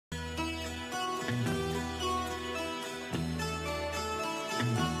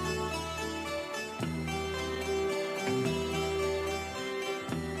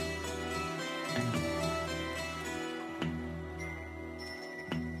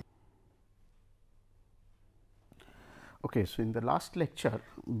Okay, so in the last lecture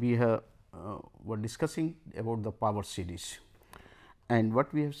we have were discussing about the power series, and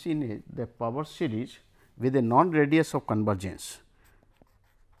what we have seen is the power series with a non radius of convergence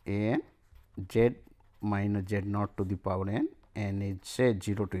n z minus z naught to the power n is say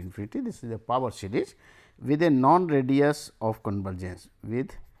 0 to infinity. This is a power series with a non radius of convergence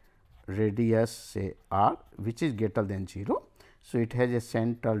with radius say r, which is greater than 0. So, it has a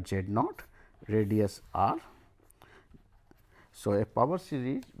center z naught, radius r. So, a power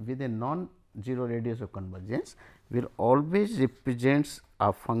series with a non-zero radius of convergence will always represents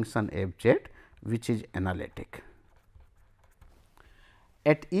a function f z, which is analytic.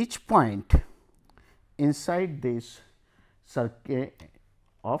 At each point inside this circle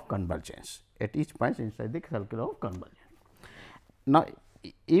of convergence, at each point inside the circle of convergence. Now,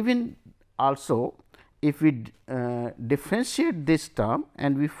 even also if we differentiate this term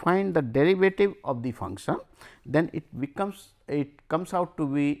and we find the derivative of the function, then it comes out to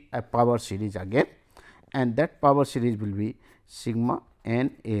be a power series again, and that power series will be sigma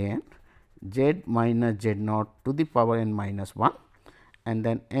n a n z minus z naught to the power n minus 1, and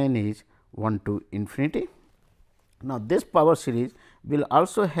then n is 1 to infinity. Now, this power series will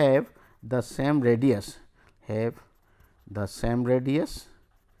also have the same radius,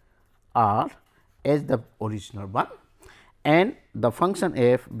 r as the original one, and the function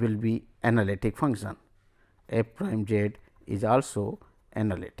f will be analytic function, f prime z is also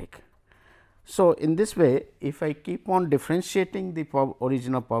analytic. So, in this way if I keep on differentiating the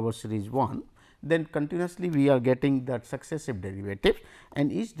original power series 1, then continuously we are getting that successive derivative,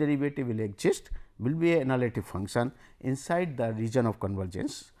 and each derivative will exist, will be an analytic function inside the region of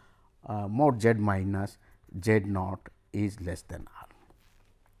convergence mod z minus z naught is less than r.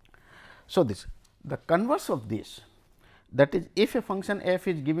 So, this the converse of this, that is if a function f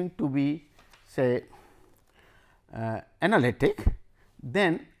is given to be say analytic,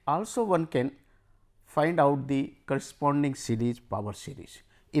 then also one can find out the corresponding series power series.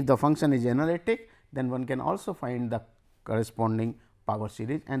 If the function is analytic, then one can also find the corresponding power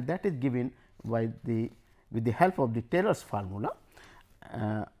series, and that is given by with the help of the Taylor's formula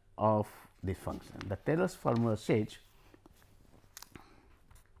of the function. The Taylor's formula says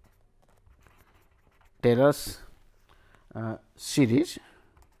Taylor's series,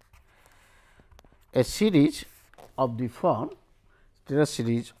 a series of the form Taylor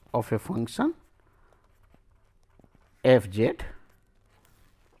series of a function f z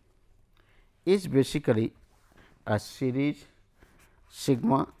is basically a series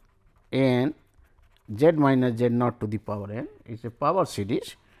sigma n z minus z naught to the power n is a power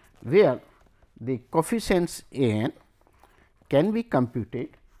series, where the coefficients n can be computed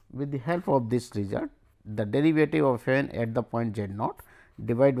with the help of this result, the derivative of n at the point z naught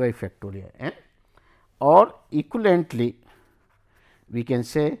divided by factorial n, or equivalently we can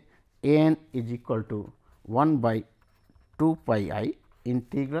say n is equal to 1 by 2 pi I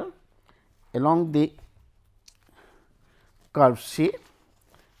integral along the curve C,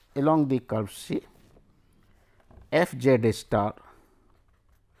 f z star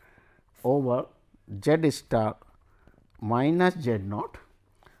over z star minus z naught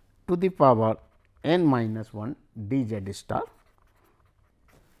to the power n minus 1 d z star,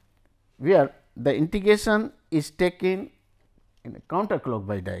 where the integration is taken in a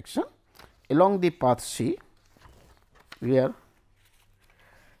counterclockwise direction along the path C, where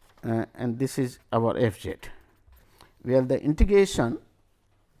and this is our f z, where the integration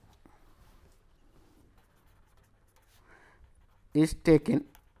is taken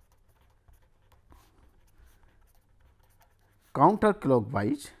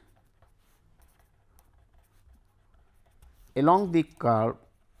counterclockwise along the curve,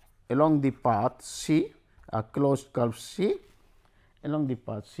 along the path C, a closed curve C, along the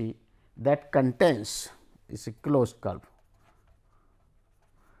path C that contains, is a closed curve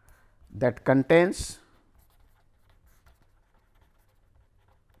that contains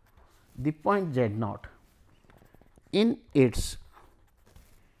the point z naught in its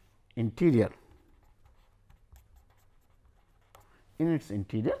interior,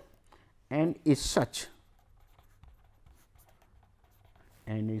 and is such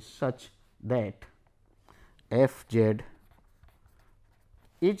that f z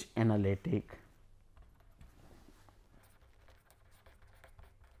is analytic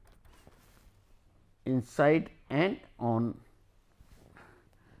inside and on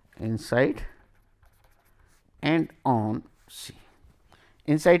and on C,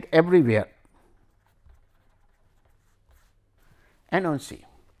 inside everywhere and on C.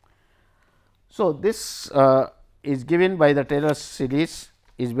 So, this is given by the Taylor series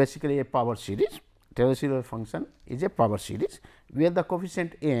is basically a power series. Taylor series function is a power series, where the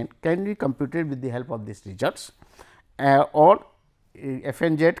coefficient a n can be computed with the help of these results, or f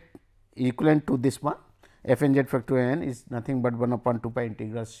n z equivalent to this one. F n z factor n is nothing but 1 upon 2 pi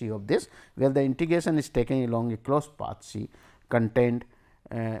integral C of this, where the integration is taken along a closed path C contained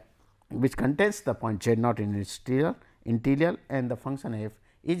which contains the point z naught in its interior, and the function f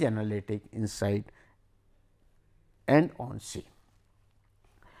is analytic inside and on C.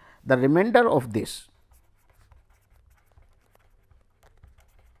 The remainder of this,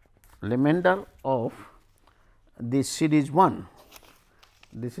 series 1,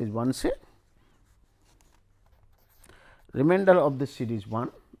 this is 1 say, remainder of the series 1,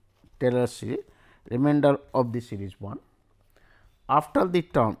 Taylor series, remainder of the series 1, after the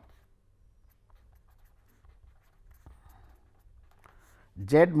term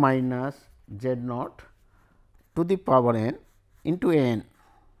z minus z naught to the power n into n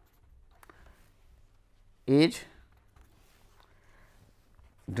is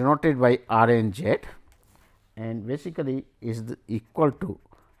denoted by r n z, and basically is equal to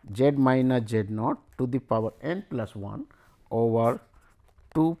z minus z naught to the power n plus 1 over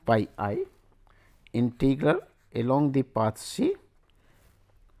 2 pi I integral along the path C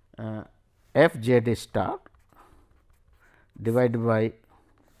f z star divided by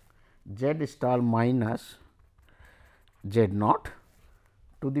z star minus z naught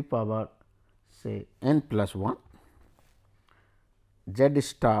to the power say n plus 1 z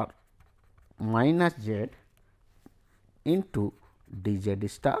star minus z into d z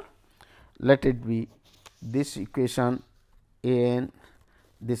star. Let it be this equation a n,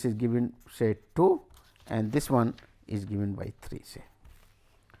 this is given say 2 and this one is given by 3 say.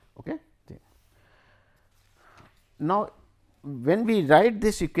 Okay. Now, when we write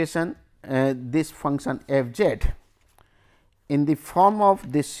this equation this function f z in the form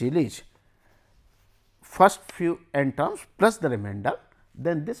of this series, first few n terms plus the remainder,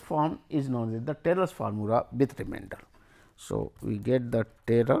 then this form is known as the Taylor's formula with remainder. So, we get the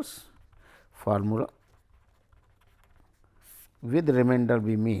Taylor's formula with remainder,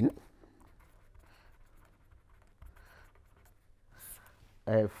 we mean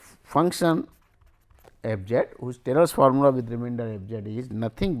a function f z whose Taylor's formula with remainder f z is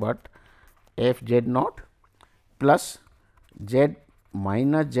nothing but f z naught plus z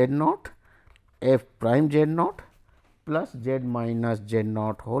minus z naught f prime z naught plus z minus z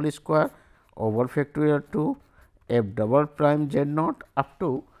naught whole square over factorial 2 f double prime z naught up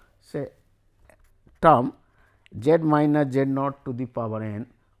to say term z minus z naught to the power n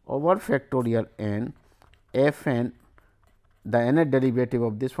over factorial n f n, the nth derivative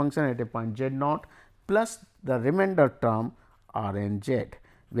of this function at a point z naught plus the remainder term r n z,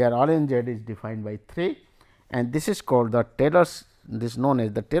 where r n z is defined by 3, and this is called the Taylor's, this is known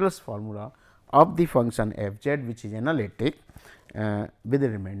as the Taylor's formula of the function f z, which is analytic with the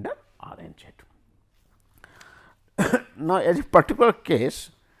remainder r n z. Now, as a particular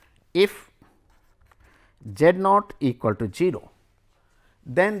case, if z naught equal to 0,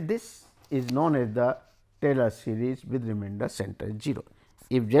 then this is known as the Taylor series with remainder center 0.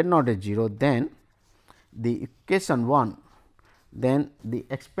 If z naught is 0, then the equation 1, then the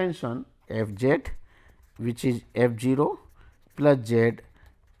expansion f z, which is f 0 plus z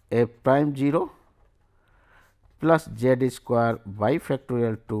f prime 0 plus z square by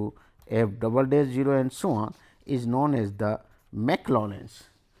factorial 2 f double dash 0 and so on, is known as the Maclaurin's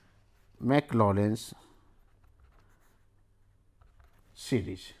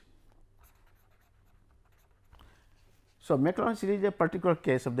series. So, Maclaurin series is a particular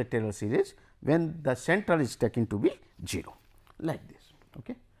case of the Taylor series when the center is taken to be 0, like this.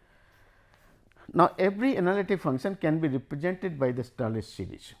 Okay. Now, every analytic function can be represented by the Taylor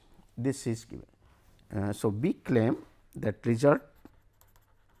series. This is given. So, we claim that result,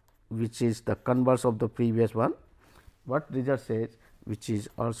 which is the converse of the previous one, what result says, which is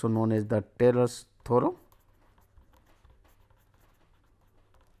also known as the Taylor's theorem.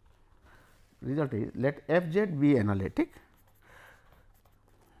 Result is, let f z be analytic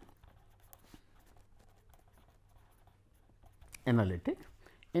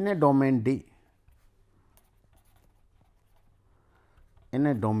in a domain D,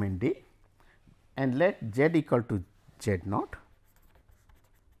 and let z equal to z naught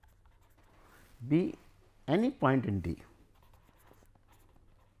be any point in D.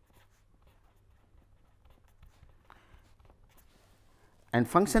 and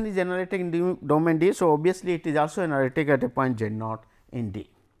function is analytic in domain D. So, obviously, it is also analytic at a point z naught in D.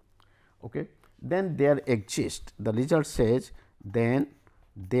 Okay. Then there exists, the result says then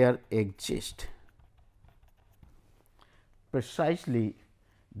there exists precisely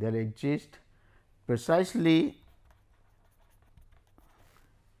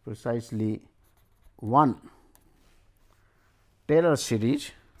one Taylor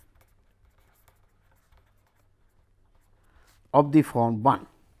series of the form 1.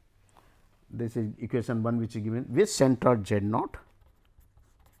 This is equation 1 which is given with center z naught,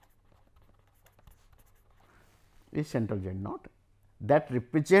 that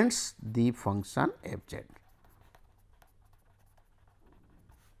represents the function f z.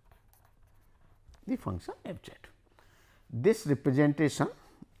 This representation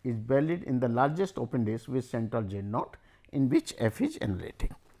is valid in the largest open disk with center z naught in which f is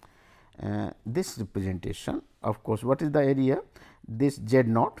analytic. This representation, of course, what is the area? This z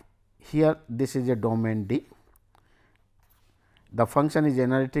naught, here this is a domain D, the function is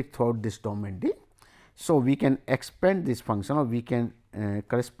analytic throughout this domain D. So, we can expand this function, or we can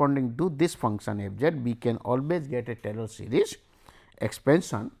corresponding to this function f z, we can always get a Taylor series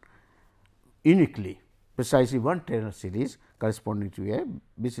expansion uniquely, precisely one Taylor series corresponding to a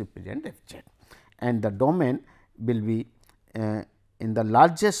which represent f z, and the domain will be in the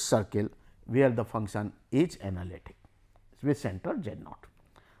largest circle where the function is analytic with center z naught.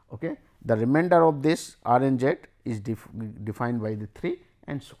 Okay. The remainder of this R and Z is defined by the 3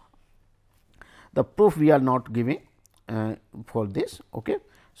 and so on. The proof we are not giving for this. Okay.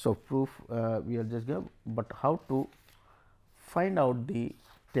 So, proof we are just give, but how to find out the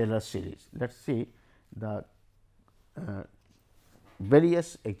Taylor series? Let us see the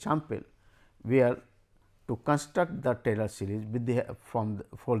various example where to construct the Taylor series with the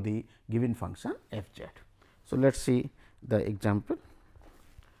for the given function f z. So, let us see the example.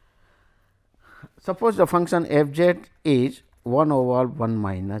 Suppose the function f z is 1 over 1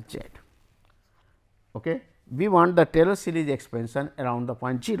 minus z. Okay. We want the Taylor series expansion around the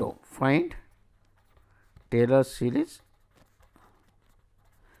point 0. Find Taylor series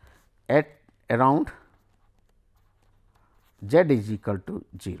at around z is equal to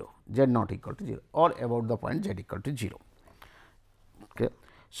 0, z not equal to 0, or about the point z equal to 0. Okay.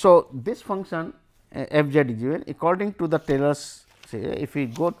 So, this function f z is given according to the Taylor's, if we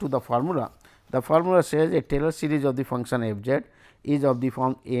go to the formula says a Taylor series of the function f z is of the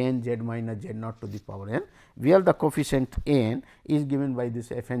form a n z minus z naught to the power n, where the coefficient a n is given by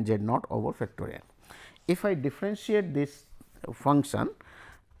this f n z naught over factor n. If I differentiate this function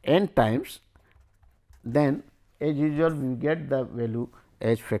n times, then as usual we get the value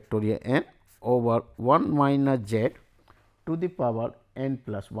as factorial n over 1 minus z to the power n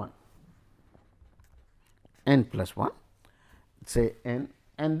plus 1, say n,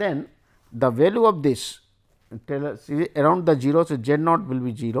 and then the value of this Taylor series around the 0. So, z naught will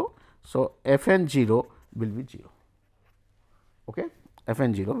be 0. So, f n 0 will be 0, okay. F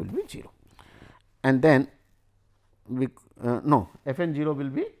n 0 will be 0, and then we no, f n 0 will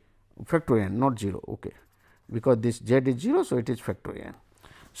be factorial n, not 0, okay, because this z is 0. So, it is factorial n.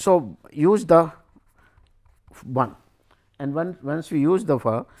 So, use the 1, and once we use the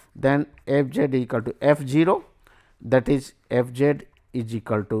for, then f z is equal to f 0, that is f z is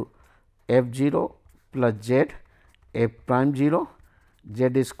equal to f 0 plus z f prime 0,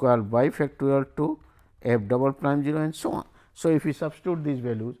 z square by factorial 2 f double prime 0 and so on. So, if we substitute these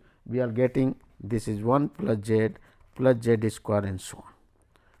values, we are getting this is 1 plus z square and so on.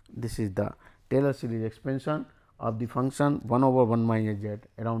 This is the Taylor series expansion of the function 1 over 1 minus z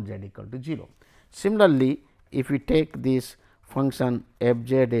around z equal to 0. Similarly, if we take this function f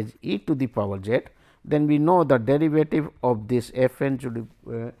z as e to the power z, then we know the derivative of this f n to the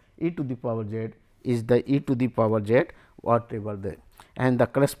e to the power z is the e to the power z whatever there, and the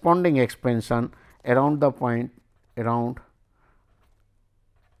corresponding expansion around the point around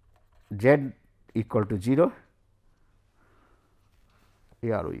z equal to 0,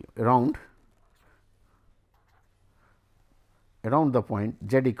 around the point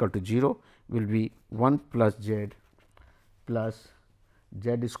z equal to 0 will be 1 plus z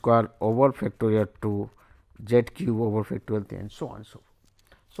square over factorial 2 z cube over factorial 3 and so on and so forth.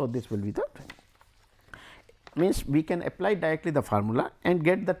 So, this will be the thing. Means we can apply directly the formula and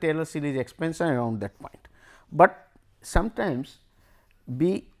get the Taylor series expansion around that point, but sometimes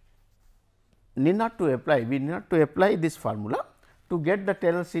we need not to apply this formula to get the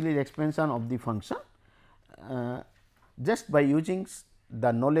Taylor series expansion of the function just by using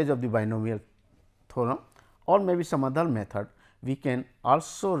the knowledge of the binomial theorem, or maybe some other method. We can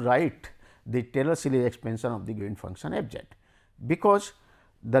also write the Taylor series expansion of the given function f z. because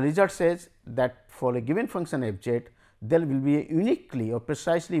the result says that for a given function f z, there will be a uniquely or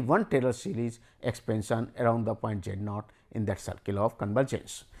precisely one Taylor series expansion around the point z naught in that circle of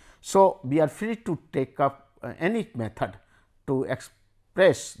convergence. So, we are free to take up any method to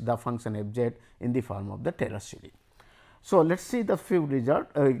express the function f z in the form of the Taylor series. So, let us see the few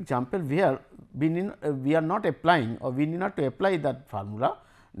result example where we are not applying or we need not to apply that formula,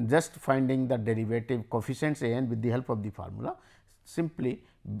 just finding the derivative coefficients a n with the help of the formula, simply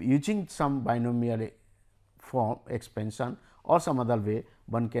using some binomial form expansion or some other way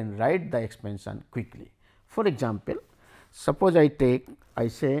one can write the expansion quickly. For example, suppose I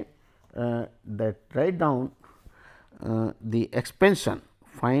say that write down the expansion,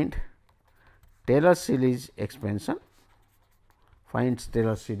 find Taylor series expansion, finds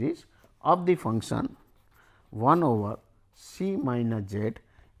Taylor series of the function 1 over c minus z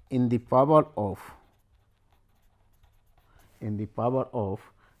in the power of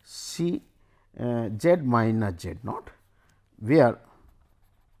c z minus z naught, where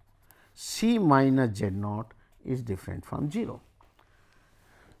c minus z naught is different from 0.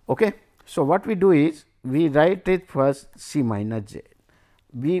 Okay. So, what we do is we write it first c minus z.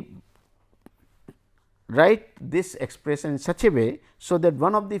 We write this expression in such a way, so that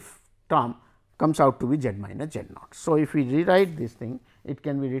one of the term comes out to be z minus z naught. So, if we rewrite this thing, it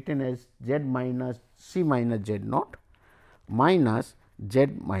can be written as z minus c minus z naught minus z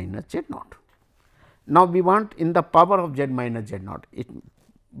minus z naught. Now, we want in the power of z minus z naught, it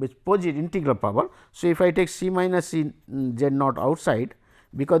which positive integral power. So, if I take c minus c z naught outside,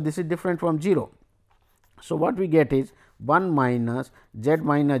 because this is different from 0. So, what we get is 1 minus z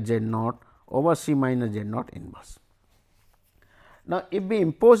minus z naught over c minus z naught inverse. Now, if we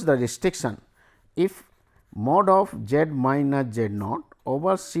impose the restriction, if mod of z minus z naught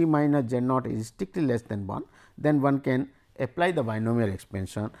over c minus z naught is strictly less than 1, then one can apply the binomial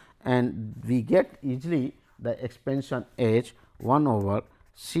expansion and we get easily the expansion as 1 over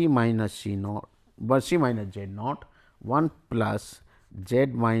c minus c naught c minus z naught 1 plus z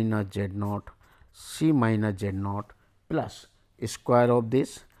minus z naught c minus z naught plus square of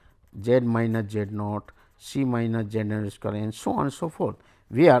this z minus z naught c minus z naught square and so on and so forth,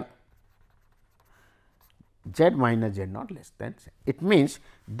 where z minus z naught less than z. It means,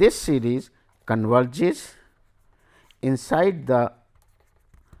 this series converges inside the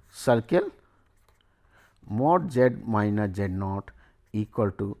circle mod z minus z naught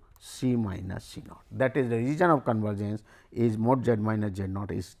equal to c minus c naught. That is, the region of convergence is mod z minus z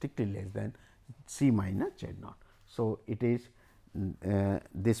naught is strictly less than c minus z naught. So, it is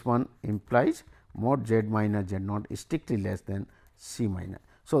this one implies mod z minus z naught is strictly less than c minus.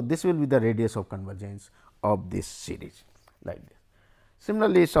 So, this will be the radius of convergence of this series like this.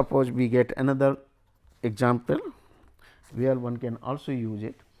 Similarly, suppose we get another example where one can also use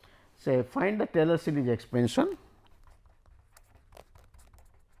it. Say, find the Taylor series expansion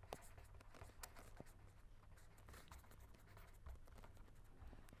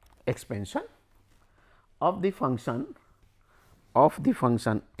of the function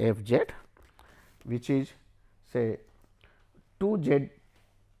f z, which is say 2 z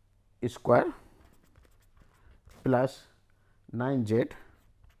square plus 9 z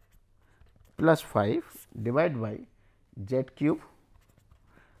plus 5 divided by z cube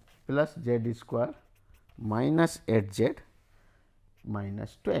plus z square minus 8 z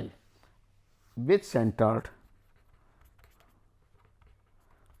minus 12 with centered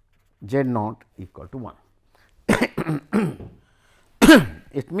z naught equal to 1.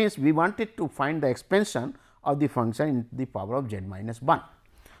 It means, we wanted to find the expansion of the function in the power of z minus 1.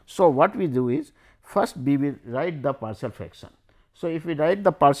 So, what we do is, first we will write the partial fraction. So, if we write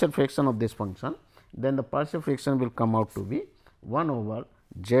the partial fraction of this function, then the partial fraction will come out to be 1 over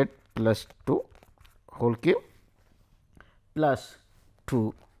z plus 2 whole cube plus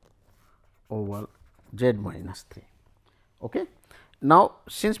 2 over z minus 3. Okay. Now,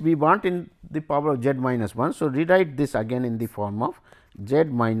 since we want in the power of z minus 1, so rewrite this again in the form of z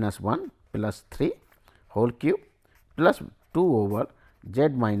minus 1 plus 3 whole cube plus 2 over z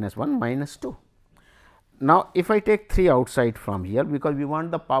minus 1 minus 2. Now, if I take 3 outside from here, because we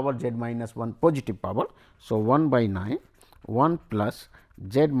want the power z minus 1 positive power. So, 1 by 9 1 plus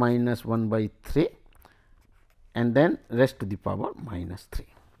z minus 1 by 3 and then rest to the power minus 3.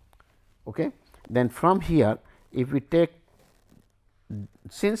 Okay. Then from here, if we take,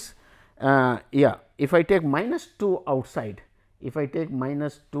 since if I take minus 2 outside,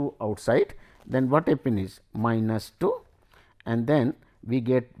 then what happen is minus 2 and then we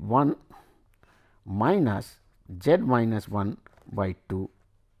get 1 minus z minus 1 by 2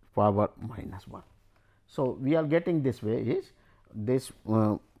 power minus 1. So, we are getting this way is this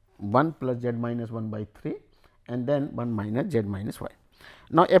 1 plus z minus 1 by 3 and then 1 minus z minus y.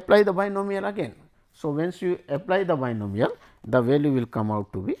 Now, apply the binomial again. So, once you apply the binomial, the value will come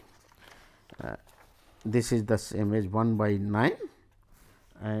out to be this is the same as 1 by 9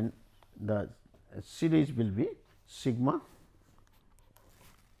 and the series will be sigma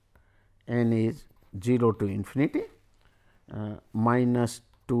n is 0 to infinity minus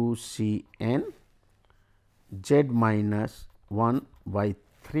 2 c n z minus 1 by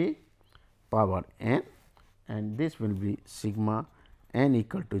 3 power n, and this will be sigma n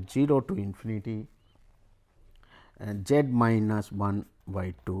equal to 0 to infinity and z minus 1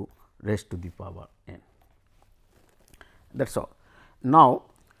 by 2 raised to the power n. That is all. Now,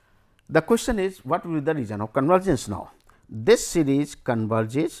 the question is what will be the region of convergence now? This series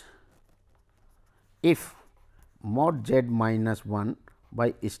converges if mod z minus 1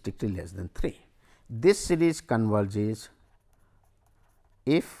 by is strictly less than 3. This series converges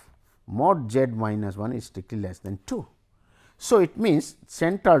if mod z minus 1 is strictly less than 2. So, it means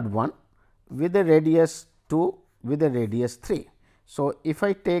centered one with a radius 2 with a radius 3. So, if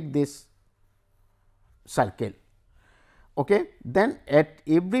I take this circle, okay, then at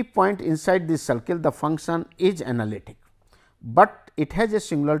every point inside this circle the function is analytic, but it has a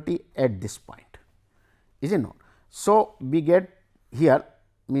singularity at this point, is it not? So, we get here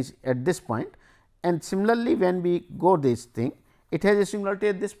means at this point, and similarly when we go this thing, it has a singularity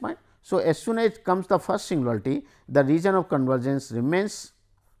at this point. So, as soon as comes the first singularity, the region of convergence remains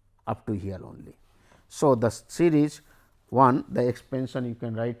up to here only. So, the series 1, the expansion you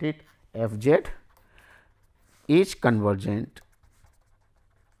can write it f z is convergent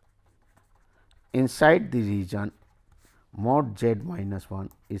inside the region mod z minus 1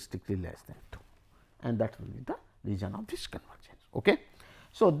 is strictly less than 2, and that will be the region of this convergence. Okay.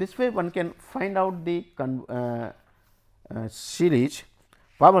 So, this way one can find out the series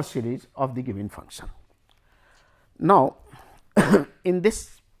power series of the given function. Now, in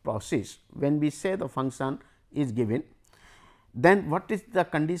this process when we say the function is given, then what is the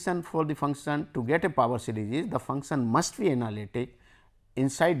condition for the function to get a power series is the function must be analytic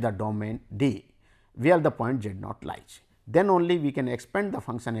inside the domain D, where the point z naught lies. Then only we can expand the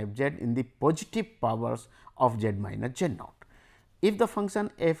function f z in the positive powers of z minus z naught. If the function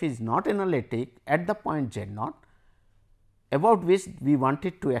f is not analytic at the point z naught about which we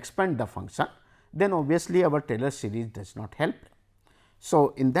wanted to expand the function, then obviously our Taylor series does not help.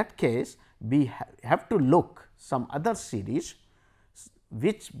 So, in that case we have to look some other series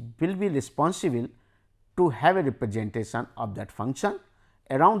which will be responsible to have a representation of that function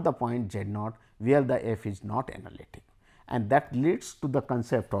around the point z naught where the f is not analytic, and that leads to the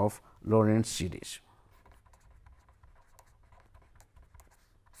concept of Laurent series.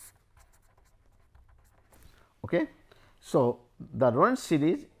 Okay. So, the Laurent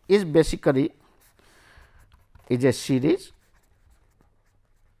series is basically a series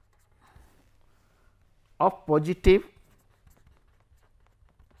of positive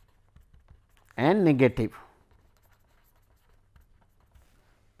and negative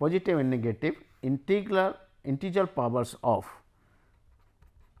integer powers of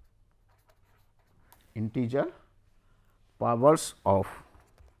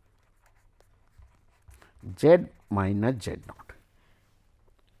z minus z naught,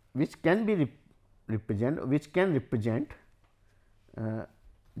 which can be represent z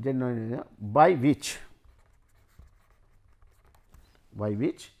naught by which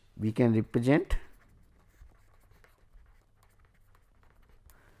we can represent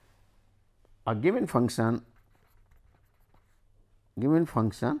a given function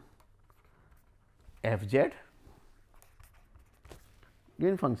f z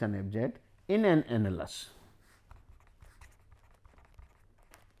in an annulus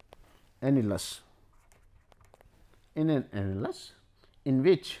in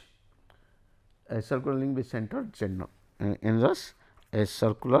which a circular ring with centered z naught annulus, a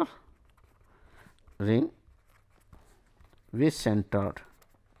circular ring with centered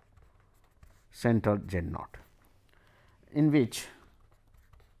z naught, in which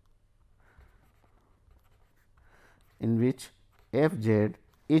f z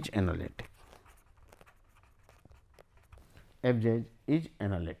is analytic. F z is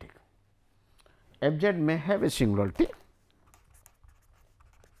analytic. F z may have a singularity,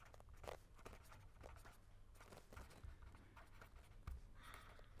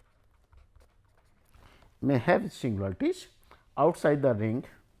 outside the ring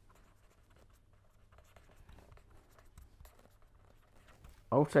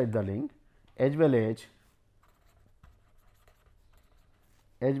as well as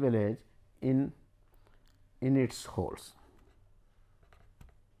in its holes.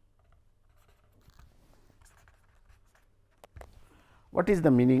 What is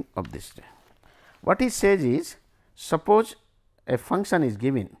the meaning of this? What he says is, suppose a function is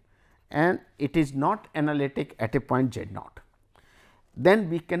given and it is not analytic at a point z naught, then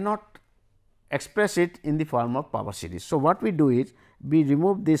we cannot express it in the form of power series. So, what we do is we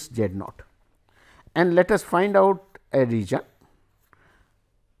remove this z naught and let us find out a region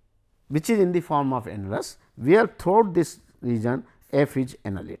which is in the form of annulus, where throughout this region f is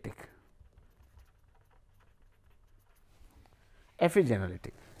analytic. F is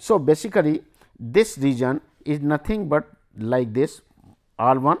analytic. So, basically this region is nothing but like this,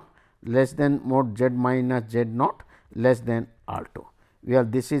 R 1 less than mod z minus z naught less than R 2, where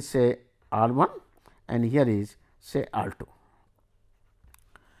this is say R 1 and here is say R 2,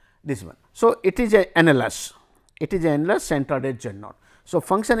 this one. So, it is a annulus, it is a annulus centered at z naught. So,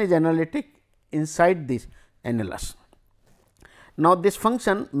 function is analytic inside this annulus. Now, this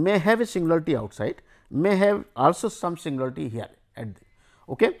function may have a singularity outside, may have also some singularity here at the,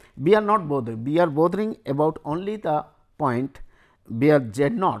 okay. We are not bothering, we are bothering about only the point where z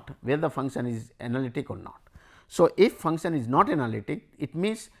naught, where the function is analytic or not. So, if function is not analytic, it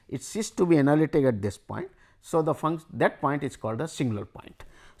means it ceases to be analytic at this point. So, the function, that point is called a singular point.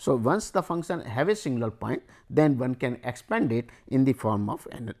 So, once the function have a singular point, then one can expand it in the form of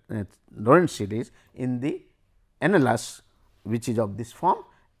Laurent series in the annulus, which is of this form,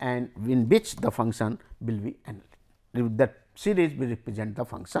 and in which the function will be analytic. That series will represent the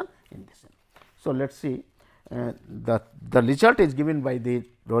function in this. So, let us see the result is given by the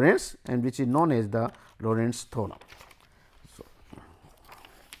Laurent's, and which is known as the Laurent's theorem.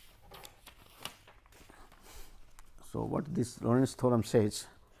 So, what this Laurent's theorem says?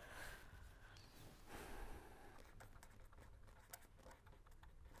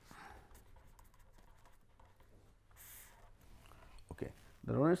 Okay,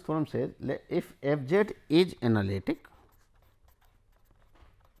 the Laurent's theorem says, if f z is analytic,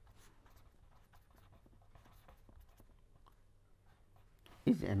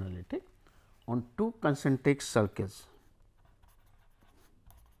 on two concentric circles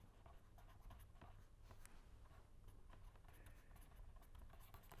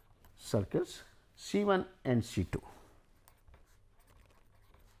C 1 and C 2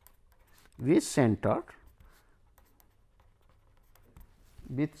 with center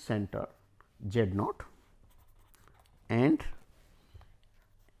z naught and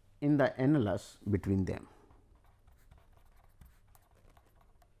in the annulus between them.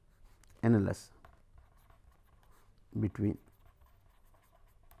 Annulus between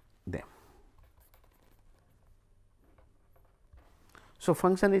them. So,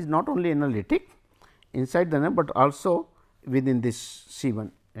 function is not only analytic inside the number, but also within this C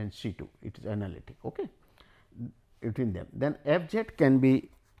 1 and C 2, it is analytic, okay, between them. Then f z can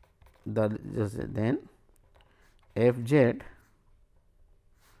be then f z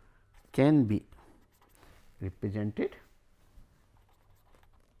can be represented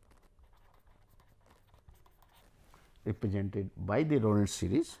by the Laurent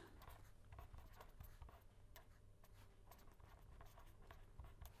series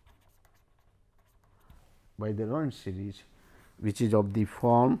which is of the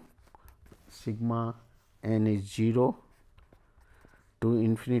form sigma n is 0 to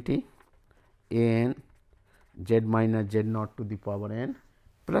infinity a n z minus z naught to the power n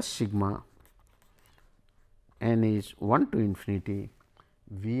plus sigma n is 1 to infinity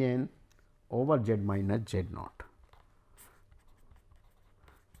v n over z minus z naught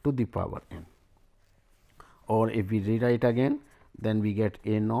to the power n. Or if we rewrite again, then we get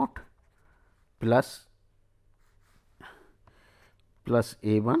a naught plus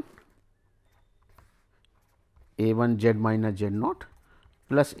a 1 z minus z naught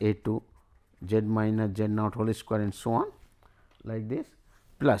plus a 2 z minus z naught whole square and so on like this,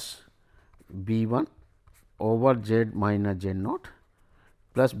 plus b 1 over z minus z naught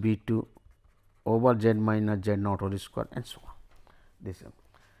plus b 2 over z minus z naught whole square and so on. This.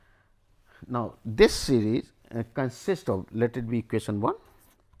 Now, this series consists of, let it be equation 1.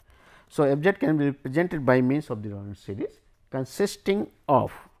 So, f z can be represented by means of the Laurent series consisting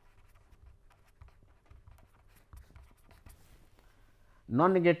of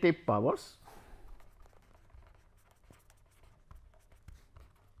non-negative powers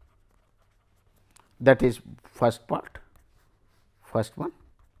that is first one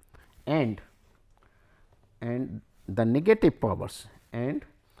and the negative powers and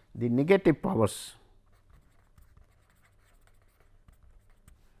the negative powers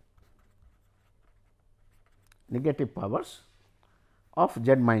of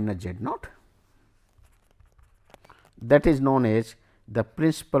z minus z naught, that is known as the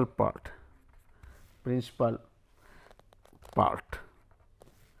principal part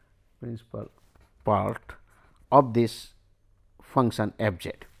principal part of this function f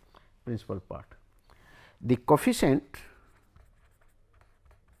z, principal part. The coefficient,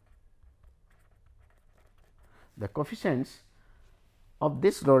 the coefficients of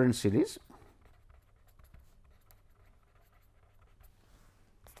this Laurent series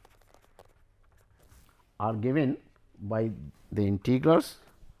are given by the integrals,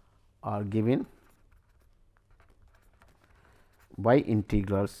 are given by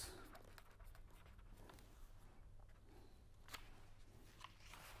integrals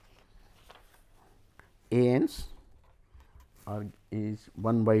a n's are is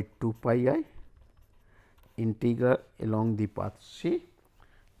 1 by 2 pi I integral along the path C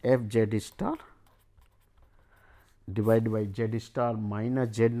f z star divided by z star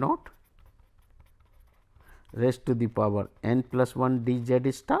minus z naught raised to the power n plus 1 d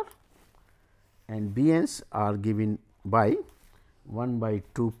z star, and b n's are given by 1 by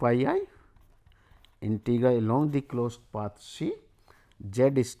 2 pi I integral along the closed path C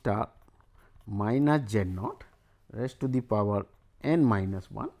z star minus z naught raised to the power n minus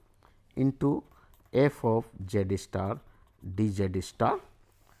 1 into f of z star d z star,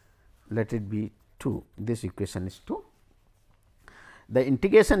 let it be 2, this equation is 2. The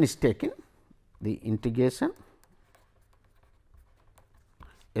integration is taken, the integration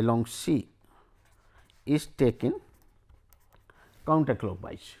along C is taken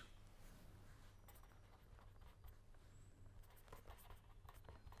counterclockwise.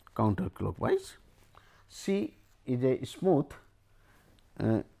 Counterclockwise, C is a smooth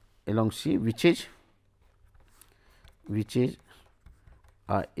along C, which is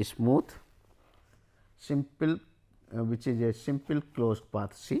a smooth simple which is a simple closed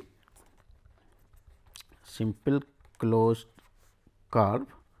path C, simple closed curve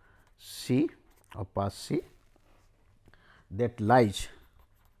C or path C that lies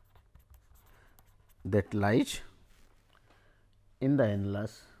in the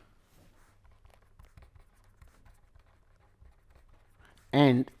annulus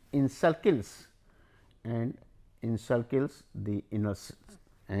and encircles the inner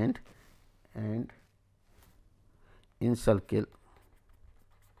and encircles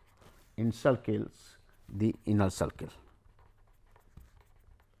the inner circle.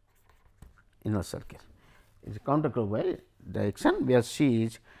 Inner circle is a counterclockwise direction where C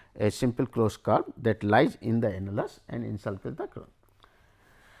is a simple closed curve that lies in the annulus and encircles the curve.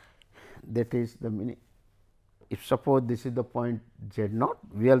 That is the meaning. If suppose this is the point z naught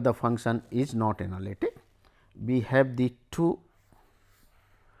where the function is not analytic, we have the two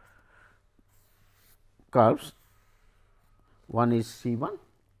curves, one is C 1,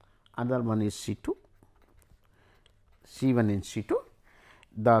 other one is C 2, C 1 and C 2.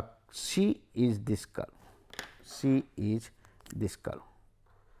 The C is this curve, C is this curve,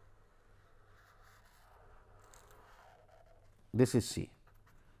 this is C,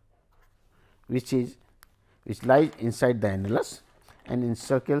 which lies inside the annulus and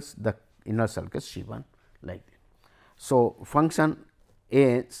encircles the inner circle C 1 like that. So, function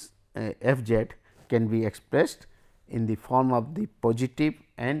f z can be expressed in the form of the positive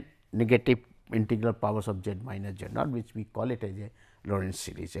and negative integral powers of z minus z naught, which we call it as a Laurent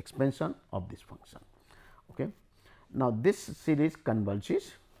series expansion of this function. Okay. Now, this series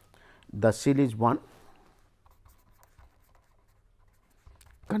converges, the series 1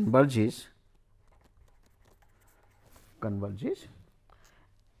 converges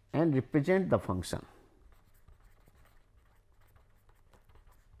and represent the function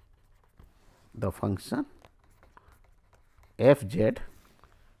f z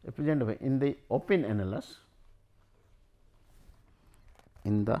represented in the open annulus,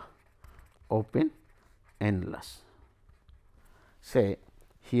 say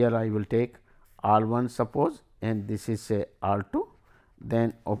here I will take R 1 suppose, and this is say R 2,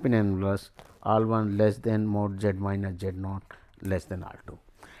 then open annulus R 1 less than mod z minus z naught less than R 2,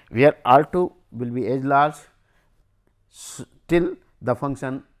 where R 2 will be as large till the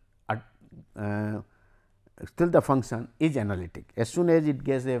function is analytic. As soon as it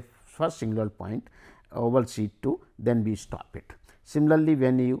gets a first singular point over C 2, then we stop it. Similarly,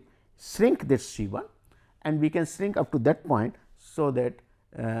 when you shrink this C 1, and we can shrink up to that point, so that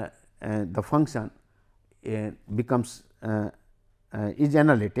the function becomes is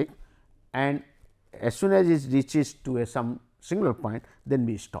analytic, and as soon as it reaches to some singular point, then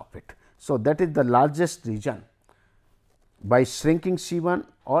we stop it. So, that is the largest region. By shrinking C 1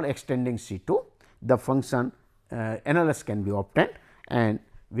 or extending C 2, the function annulus can be obtained, and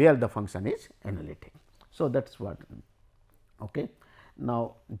where the function is analytic. So, that is what. Okay.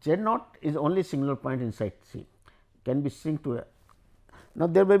 Now, z naught is only singular point inside C, can be shrink to Now,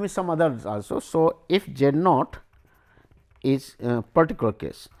 there may be some others also. So, if Z naught is particular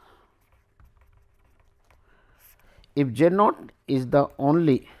case, if Z naught is the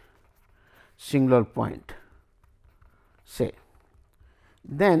only singular point, say,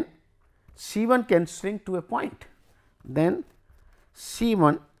 then C 1 can shrink to a point, then C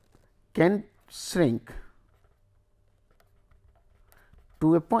 1 can shrink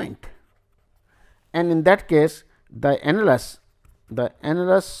to a point, and in that case the annulus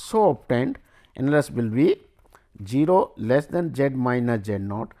so obtained, annulus will be 0 less than Z minus Z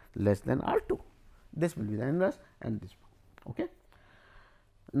naught less than R 2. This will be the annulus and this one. Okay.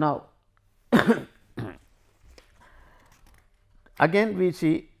 Now, again we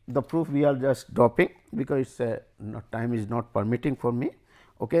see the proof we are just dropping, because time is not permitting for me.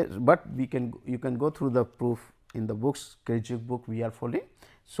 Okay. But we can, you can go through the proof in the books, Krejcik book we are following.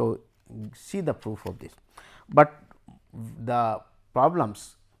 So, see the proof of this, but the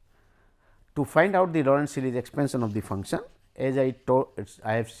problems to find out the Laurent series expansion of the function, as I told,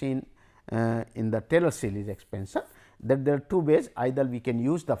 I have seen in the Taylor series expansion, that there are two ways. Either we can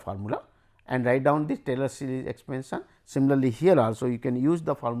use the formula and write down the Taylor series expansion. Similarly, here also you can use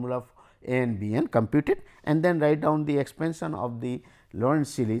the formula of A and B and compute it, and then write down the expansion of the Laurent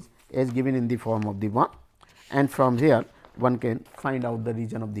series as given in the form of the 1, and from here one can find out the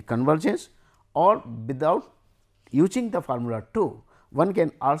region of the convergence, or without using the formula 2, one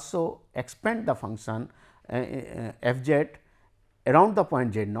can also expand the function f z around the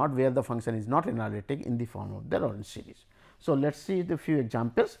point z naught, where the function is not analytic, in the form of the Laurent series. So, let us see the few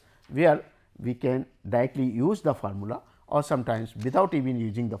examples where we can directly use the formula, or sometimes without even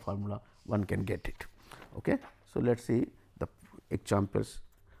using the formula one can get it. Okay. So, let us see the examples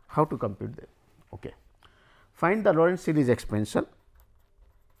how to compute them. Okay. Find the Laurent series expansion,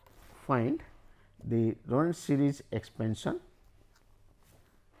 find the Laurent series expansion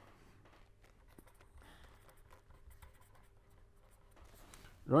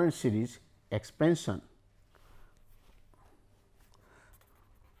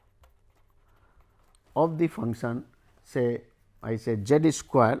of the function, say I say z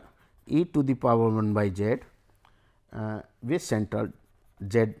square e to the power 1 by z with center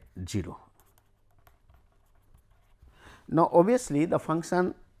z 0. Now, obviously, the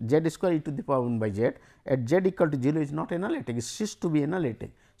function z square e to the power 1 by z at z equal to 0 is not analytic, it ceases to be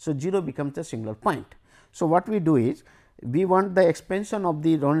analytic. So, 0 becomes a singular point. So, what we do is, we want the expansion of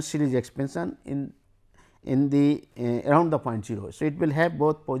the Laurent series expansion in the around the point 0. So, it will have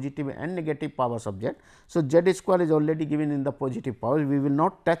both positive and negative powers of z. So, z square is already given in the positive power, we will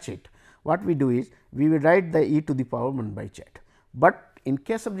not touch it. What we do is, we will write the e to the power 1 by z, but in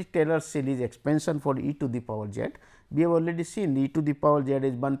case of the Taylor series expansion for e to the power z, we have already seen e to the power z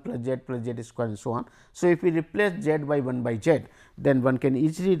is 1 plus z square and so on. So, if we replace z by 1 by z, then one can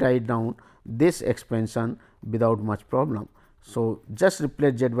easily write down this expansion without much problem. So, just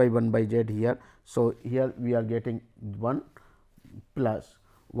replace z by 1 by z here. So, here we are getting 1 plus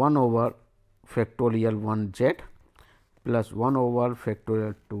 1 over factorial 1 z plus 1 over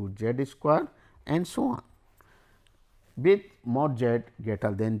factorial 2 z square and so on, with mod z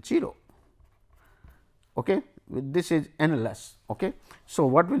greater than 0. Okay. This is annulus. Okay. So,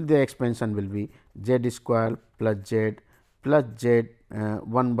 what will the expansion will be? Z square plus z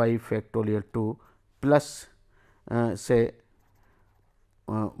 1 by factorial 2 plus say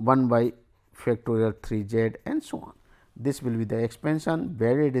 1 by factorial 3 z and so on. This will be the expansion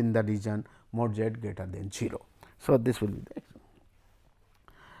varied in the region mod z greater than 0. So, this will be the example.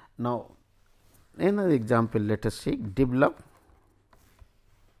 Now, another example, let us see, develop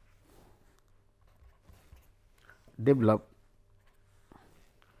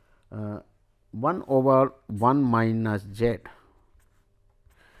 1 over 1 minus z,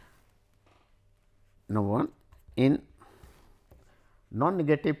 now 1 in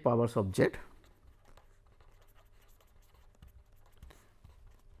non-negative powers of z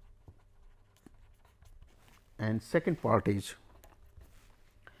and second part is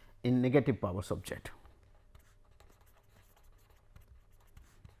in negative powers of z.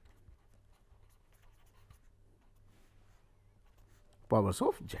 Powers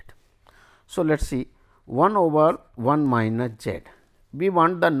of z. So, let us see 1 over 1 minus z, we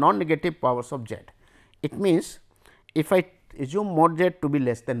want the non-negative powers of z. It means, if I assume mod z to be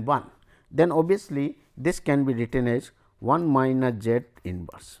less than 1, then obviously, this can be written as 1 minus z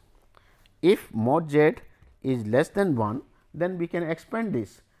inverse. If mod z is less than 1, then we can expand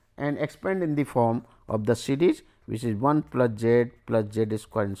this and expand in the form of the series, which is 1 plus z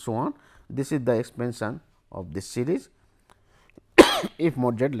square and so on. This is the expansion of this series if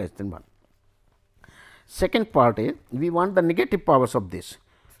mod z less than 1. Second part is we want the negative powers of this.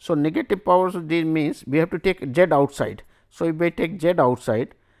 So, negative powers of this means we have to take z outside. So, if we take z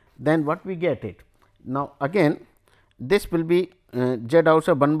outside, then what we get it. Now, again this will be z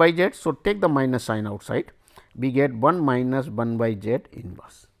outside 1 by z. So, take the minus sign outside, we get 1 minus 1 by z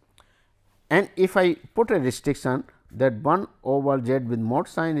inverse. And if I put a restriction that 1 over z with mod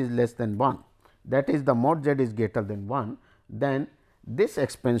sign is less than 1, that is the mod z is greater than 1, then this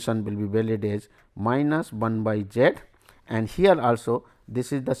expansion will be valid as minus 1 by z, and here also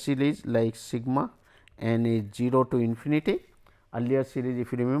this is the series like sigma n is 0 to infinity, earlier series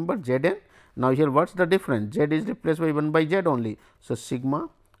if you remember z n. Now, here what is the difference? Z is replaced by 1 by z only. So, sigma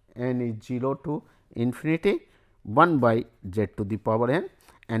n is 0 to infinity 1 by z to the power n,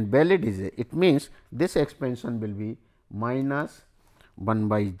 and valid is a, it means this expansion will be minus 1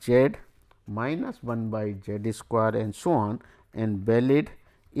 by z minus 1 by z square and so on, and valid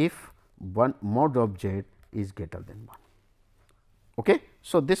if 1 mod of z is greater than 1. Okay.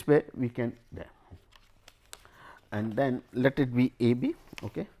 So, this way we can and then let it be a b.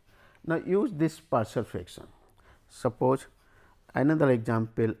 Okay. Now, use this partial fraction. Suppose another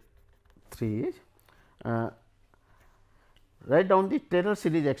example 3 is write down the Taylor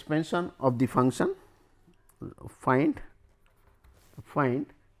series expansion of the function, find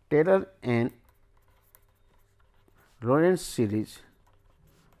Taylor and Laurent series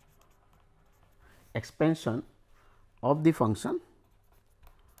expansion of the function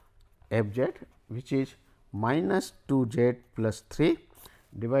f z, which is minus 2 z plus 3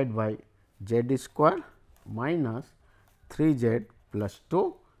 divided by z square minus 3 z plus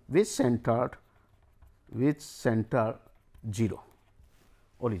 2 with center 0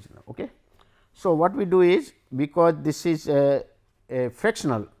 original. Okay. So, what we do is, because this is a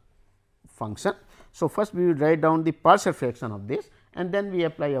fractional function. So, first we will write down the partial fraction of this and then we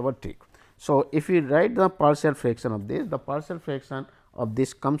apply our trick. So, if we write the partial fraction of this, the partial fraction of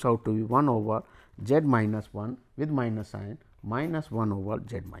this comes out to be 1 over z minus 1 with minus sign minus 1 over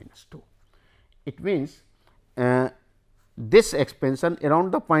z minus 2. It means, this expansion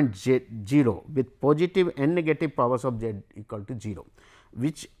around the point z 0 with positive and negative powers of z equal to 0,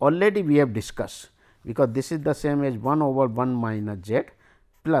 which already we have discussed, because this is the same as 1 over 1 minus z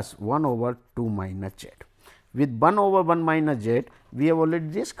plus 1 over 2 minus z. With 1 over 1 minus z, we have already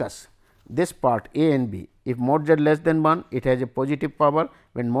discussed this part a and b. If mod z less than 1, it has a positive power.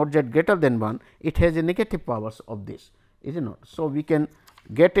 When mod z greater than 1, it has a negative powers of this, is it not? So, we can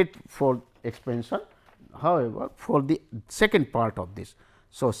get it for expansion. However, for the second part of this.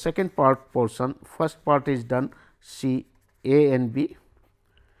 So, second part portion, first part is done, see a and b,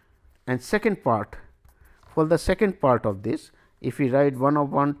 and second part, for the second part of this, if we write 1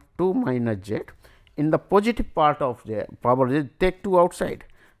 over 1 2 minus z, in the positive part of the power z, take 2 outside.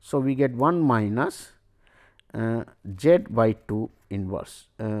 So, we get 1 minus z by 2 inverse.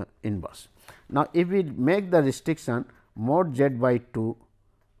 Now, if we make the restriction mod z by 2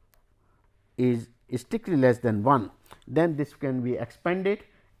 is strictly less than 1, then this can be expanded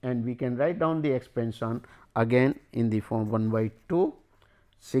and we can write down the expansion again in the form 1 by 2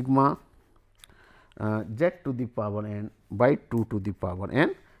 sigma z to the power n by 2 to the power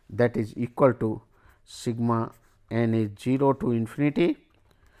n, that is equal to sigma n is 0 to infinity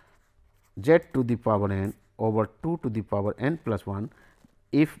z to the power n over 2 to the power n plus 1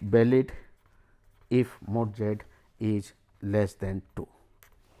 if valid if mod z is less than 2.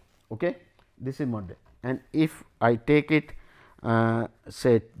 Okay. This is mod z, and if I take it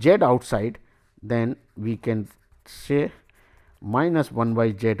say z outside, then we can say minus 1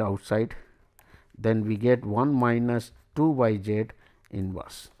 by z outside, then we get 1 minus 2 by z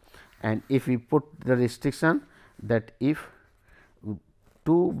inverse. And if we put the restriction that if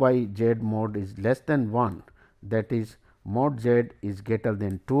 2 by z mod is less than 1, that is mod z is greater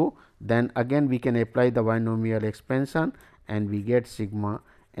than 2, then again we can apply the binomial expansion and we get sigma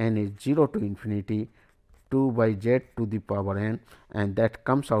n is 0 to infinity 2 by z to the power n, and that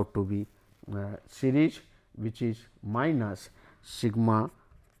comes out to be series which is minus sigma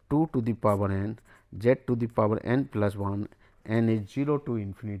 2 to the power n z to the power n plus 1, n is 0 to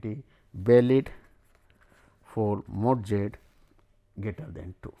infinity, valid for mod z greater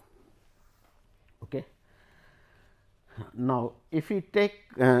than 2. Okay. Now, if we take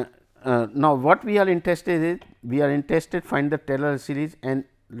now what we are interested in, we are interested find the Taylor series and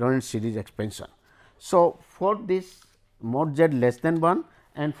Laurent series expansion. So, for this mod z less than 1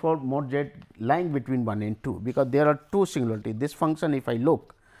 and for mod z lying between 1 and 2, because there are two singularities. This function, if I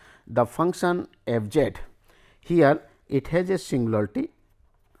look the function f z, here it has a singularity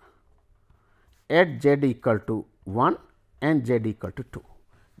at z equal to 1 and z equal to 2.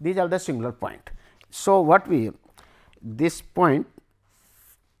 These are the singular point. So, what we this point,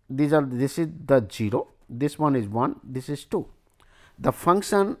 these are, this is the 0, this one is 1, this is 2. The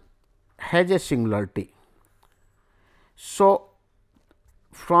function has a singularity. So,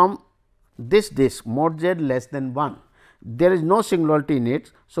 from this mod z less than 1, there is no singularity in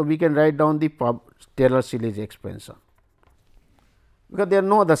it. So, we can write down the Taylor series expansion, because there are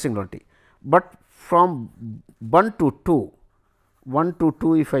no other singularity. But from 1 to 2, 1 to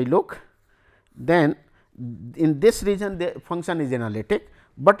 2 if I look, then in this region the function is analytic,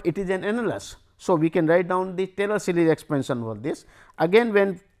 but it is an annulus. So, we can write down the Taylor series expansion for this. Again,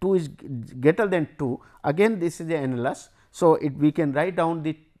 when 2 is greater than 2, again this is the annulus. So, we can write down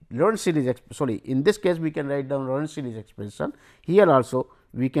the Laurent series, in this case we can write down Laurent series expansion. Here also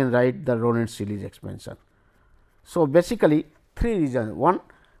we can write the Laurent series expansion. So, basically 3 regions, one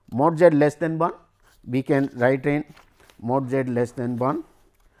mod z less than 1, we can write in mod z less than 1.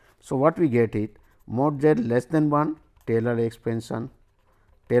 So, what we get is mod z less than 1 Taylor expansion,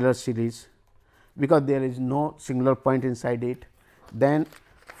 Taylor series, because there is no singular point inside it. Then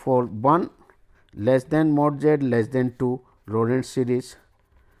for 1 less than mod z less than 2 Laurent series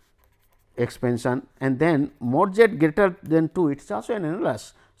expansion, and then mod z greater than 2, it is also an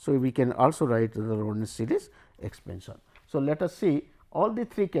annulus. So, we can also write the Laurent series expansion. So, let us see all the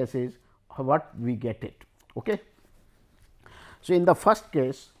 3 cases what we get it. Okay. So, in the first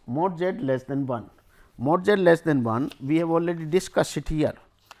case mod z less than 1, mod z less than 1 we have already discussed it here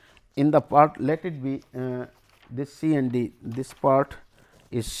in the part, let it be this C and D, this part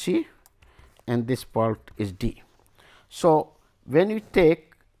is C and this part is D. So, when we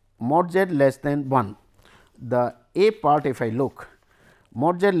take mod z less than 1, the A part if I look,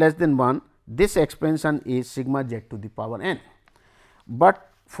 mod z less than 1, this expansion is sigma z to the power n, but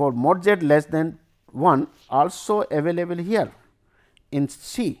for mod z less than 1 also available here in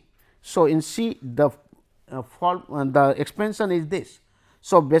C. So, in C the expansion is this.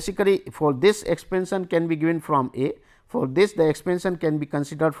 So, basically for this expansion can be given from A, for this the expansion can be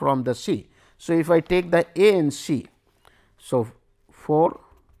considered from the C. So, if I take the A and C, so for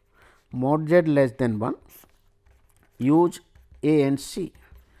mod z less than 1 use A and C,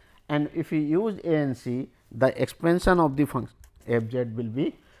 and if you use A and C, the expansion of the function f z will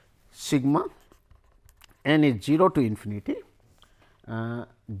be sigma n is 0 to infinity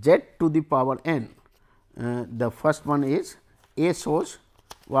z to the power n. The first one is A shows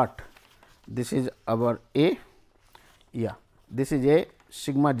what? This is our A, yeah, this is A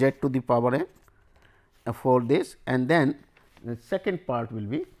sigma z to the power n for this, and then the second part will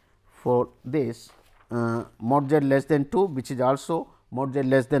be for this mod z less than 2, which is also mod z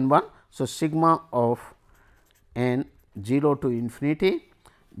less than 1. So, sigma of n 0 to infinity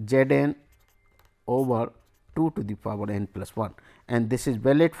z n over 2 to the power n plus 1, and this is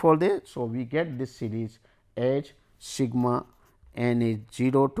valid for this. So, we get this series as sigma n is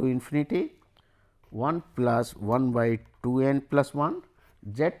 0 to infinity 1 plus 1 by 2 n plus 1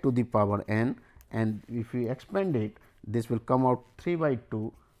 z to the power n, and if we expand it, this will come out 3 by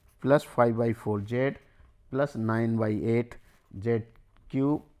 2 plus 5 by 4 z plus 9 by 8 z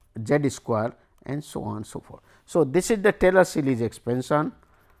cube z square and so on so forth. So, this is the Taylor series expansion,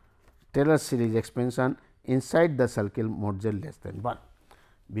 inside the circle mod z less than 1,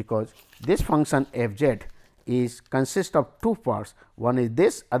 because this function f z is consists of 2 parts, one is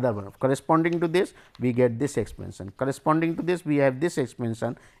this, other one corresponding to this we get this expansion, corresponding to this we have this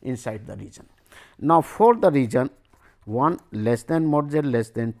expansion inside the region. Now, for the region 1 less than mod z less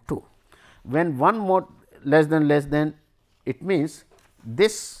than 2, when 1 mod less than it means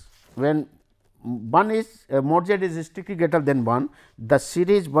this, when 1 is mod z is strictly greater than 1, the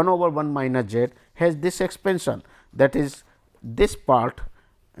series 1 over 1 minus z has this expansion, that is this part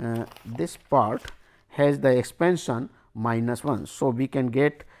has the expansion minus 1. So, we can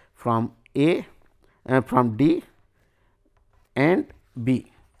get from A from D and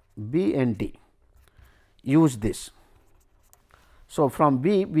B and D, use this. So, from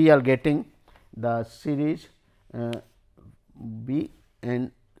B we are getting the series B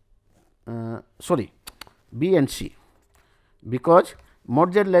and B and C, because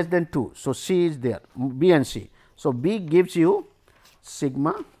mod z less than 2. So, C is there, B and C. So, B gives you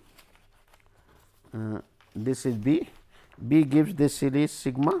sigma, this is B gives this series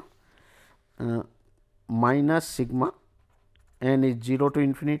sigma minus sigma n is 0 to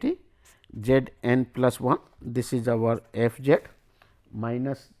infinity z n plus 1, this is our f z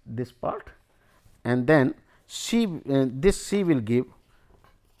minus this part, and then C this C will give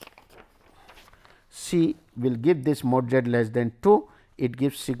this mod z less than 2, it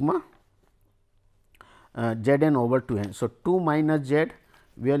gives sigma z n over 2 n. So, 2 minus z,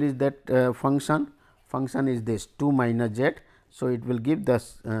 where is that function function is this 2 minus z. So, it will give the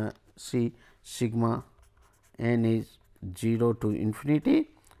C sigma n is 0 to infinity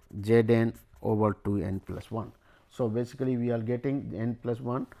z n over 2 n plus 1. So, basically we are getting n plus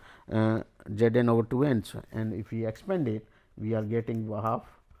 1 z n over 2 n, and if we expand it, we are getting half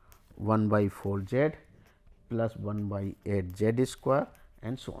 1 by 4 z plus 1 by 8 z square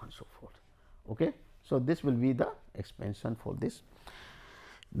and so on so forth. Okay. So, this will be the expansion for this.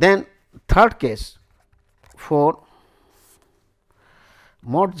 Then third case for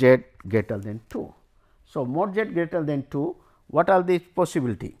mod z greater than 2. So, mod z greater than 2, what are the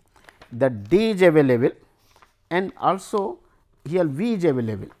possibility? That d is available and also here v is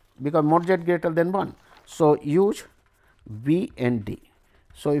available, because mod z greater than 1. So, use b and d.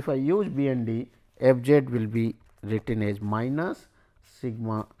 So, if I use b and d, f z will be written as minus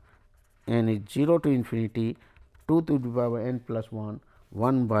sigma n is 0 to infinity 2 to the power n plus 1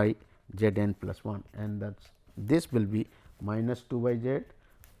 1 by z n plus 1, and that is this will be minus 2 by z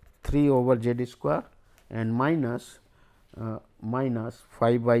 3 over z square and minus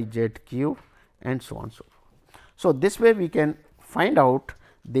 5 by z cube and so on so forth. So, this way we can find out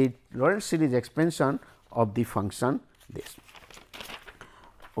the Laurent series expansion of the function this.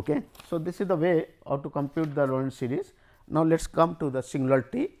 Okay. So, this is the way how to compute the Laurent series. Now, let us come to the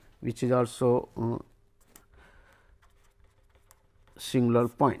singularity, which is also singular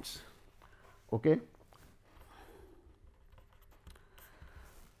points. Okay.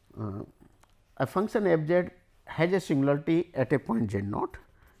 A function f z has a singularity at a point z naught.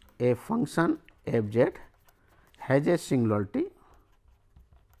 A function f z has a singularity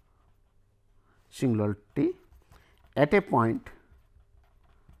at a point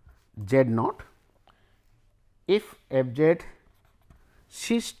z naught if f z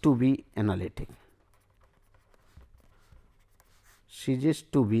ceases to be analytic. Ceases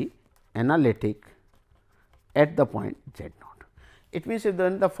to be analytic at the point z naught. It means, if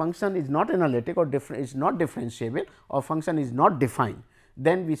then the function is not analytic or is not differentiable or function is not defined,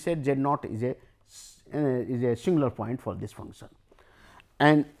 then we said z naught is a singular point for this function.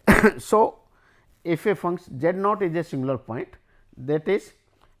 And so, if a function z naught is a singular point, that is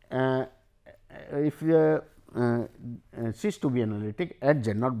if cease to be analytic at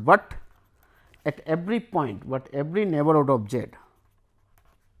z naught, but at every point, but every neighborhood of z,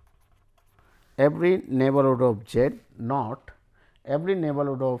 every neighborhood of z naught, every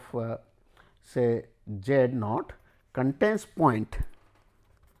neighborhood of say z naught contains points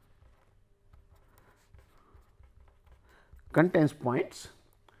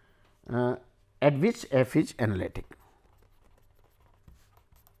at which f is analytic.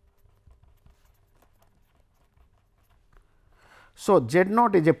 So, z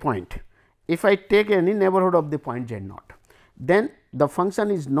naught is a point. If I take any neighborhood of the point z naught, then the function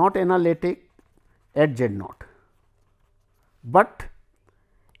is not analytic at z naught, but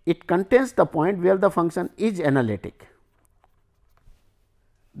it contains the point where the function is analytic.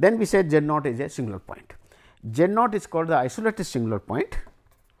 Then we say z naught is a singular point. Z naught is called the isolated singular point.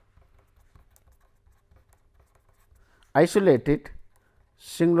 Isolated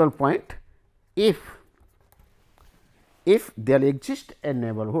singular point if there exists a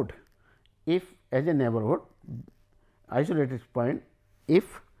neighborhood, if as a neighborhood isolated point,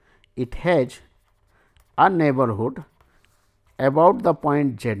 if it has a neighborhood about the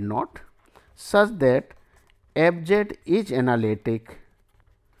point z naught such that f z is analytic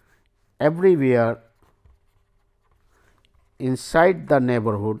everywhere inside the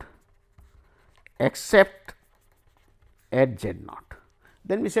neighborhood except at z naught,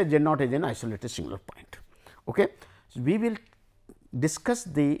 then we say z naught is an isolated singular point. Okay. So, we will discuss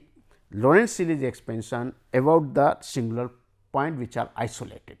the Laurent series expansion about the singular point which are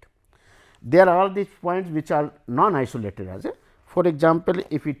isolated. There are all these points which are non isolated as a. For example,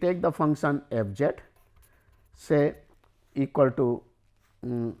 if we take the function f z say equal to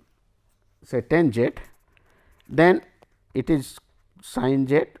say tan z, then it is sin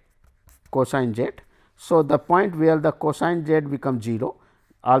z, cosine z. So, the point where the cosine z becomes 0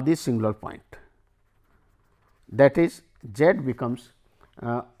 are these singular point, that is z becomes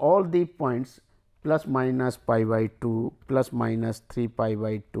all the points plus minus pi by 2, plus minus 3 pi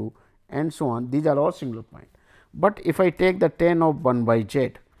by 2 and so on, these are all singular point. But if I take the tan of 1 by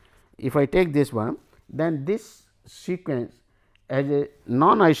z, if I take this one, then this sequence as a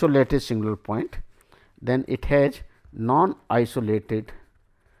non isolated singular point, then it has non isolated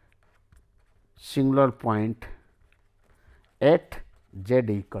singular point at z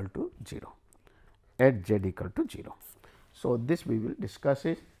equal to 0, at z equal to 0. So, this we will discuss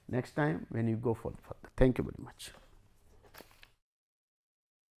it next time when you go for further. Thank you very much.